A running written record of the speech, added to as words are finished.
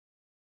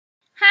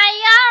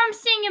I'm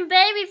singing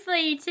Baby for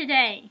you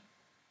today.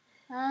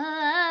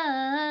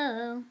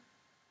 Oh,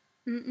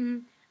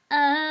 mm-mm,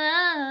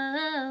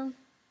 oh,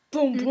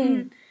 Boom,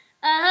 boom.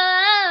 Oh,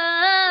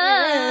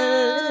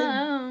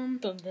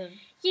 Boom, boom.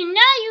 you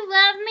know you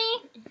love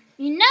me,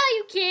 you know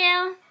you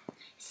care,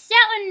 so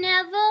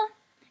whenever,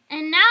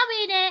 and I'll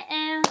be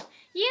there.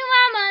 You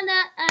are my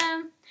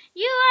love,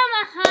 you are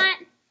my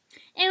heart,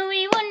 and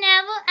we will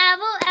never,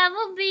 ever,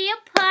 ever be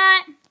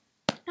apart.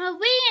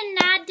 We are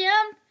not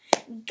dumb,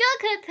 good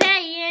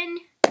companion.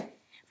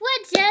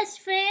 We're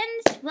just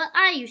friends, what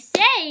are you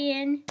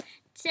saying?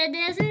 Said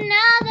there's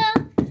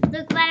another,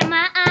 look right in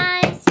my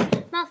eyes.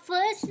 My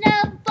first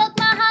love broke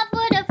my heart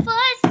for the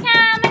first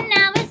time, and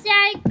now it's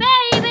like,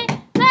 baby,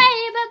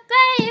 baby,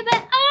 baby,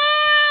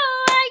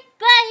 oh, like,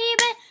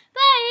 baby,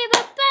 baby,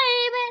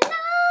 baby,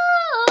 no,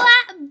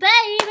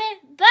 baby,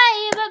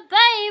 baby,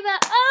 baby,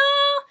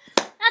 oh,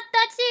 I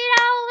thought you'd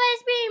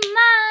always be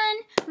mine,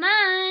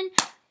 mine,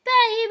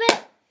 baby,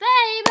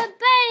 baby,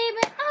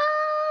 baby,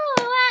 oh,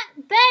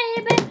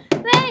 baby,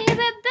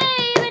 baby,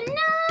 baby,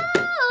 no,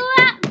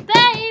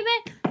 baby,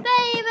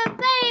 baby,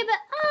 baby,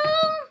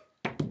 oh,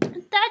 I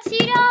thought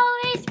you'd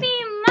always be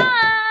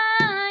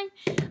mine.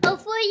 Oh,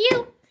 for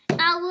you,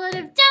 I would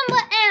have done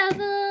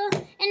whatever,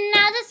 and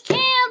I just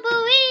can't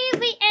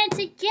believe we ain't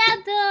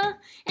together.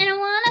 And I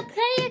wanna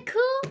play it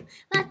cool,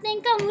 but I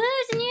think I'm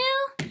losing you.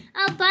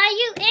 I'll buy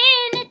you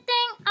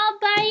anything, I'll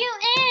buy you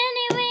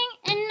anything,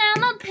 and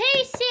I'm a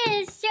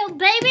pieces, so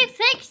baby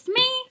fix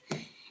me,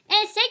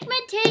 and take me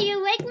till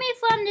you wake me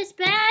from this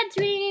bad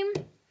dream.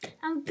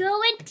 I'm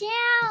going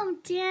down,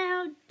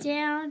 down,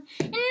 down,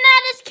 and I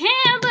just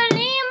can't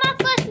believe my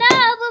first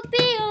love will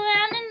be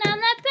around, and I'm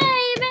like,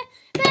 baby,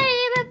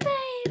 baby,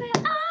 baby,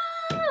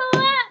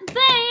 oh,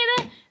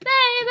 baby,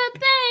 baby,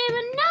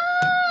 baby, no,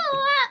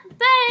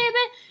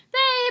 baby,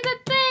 baby,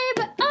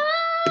 baby,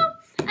 oh,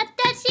 I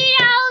thought she'd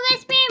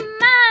always be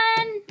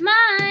mine,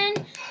 mine,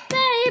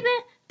 baby,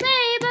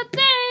 baby,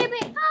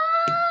 baby,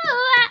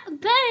 oh,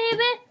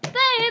 baby,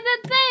 baby,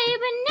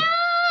 baby, no,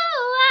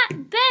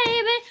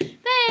 baby,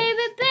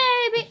 baby,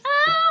 baby,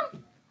 oh,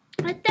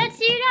 I thought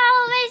she'd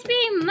always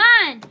be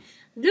mine.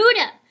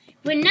 Luda,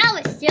 when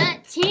I was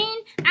 13,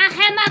 I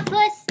had my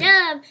first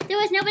love. There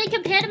was nobody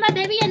compared to my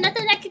baby, and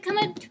nothing that could come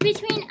in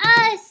between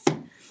us.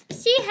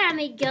 She had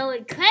me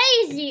going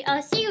crazy.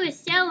 Oh, she was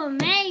so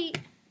amazing.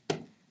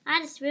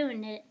 I just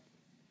ruined it.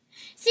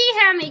 She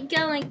had me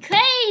going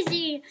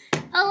crazy.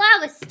 Oh, I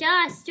was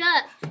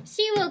starstruck.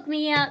 She woke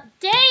me up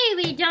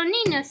daily. Don't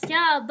need no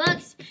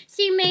Starbucks.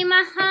 She made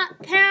my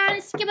heart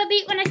pound, skip a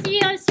beat when I see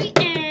her on the street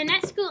and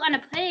at school on the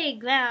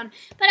playground.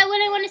 But I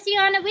wouldn't want to see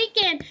her on the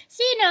weekend.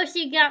 She knows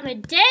she got me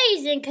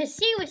dazing, cause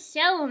she was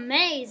so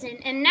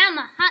amazing. And now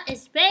my heart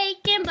is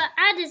breaking, but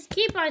I just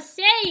keep on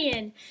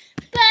saying,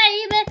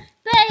 baby,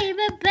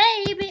 baby,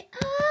 baby,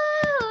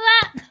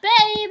 oh,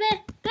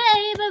 baby,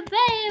 baby,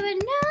 baby,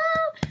 no.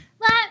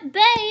 What,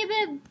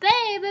 baby,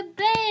 baby,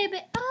 baby,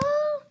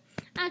 oh,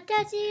 I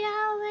thought you'd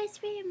always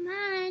be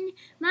mine,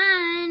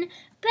 mine,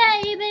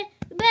 baby,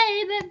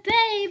 baby,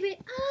 baby,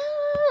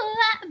 oh,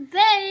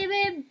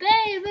 baby,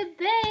 baby,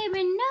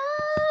 baby, no,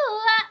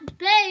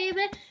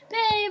 baby,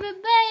 baby,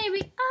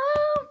 baby,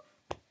 oh,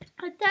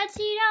 I thought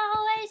you'd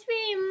always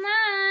be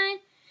mine.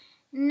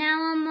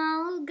 Now I'm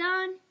all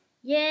gone,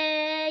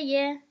 yeah,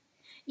 yeah,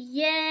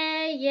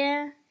 yeah,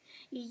 yeah,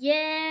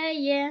 yeah,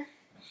 yeah,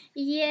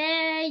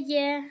 yeah,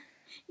 yeah.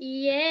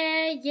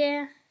 Yeah,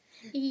 yeah,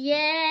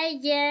 yeah,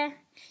 yeah,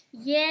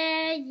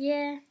 yeah,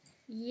 yeah,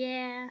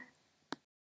 yeah.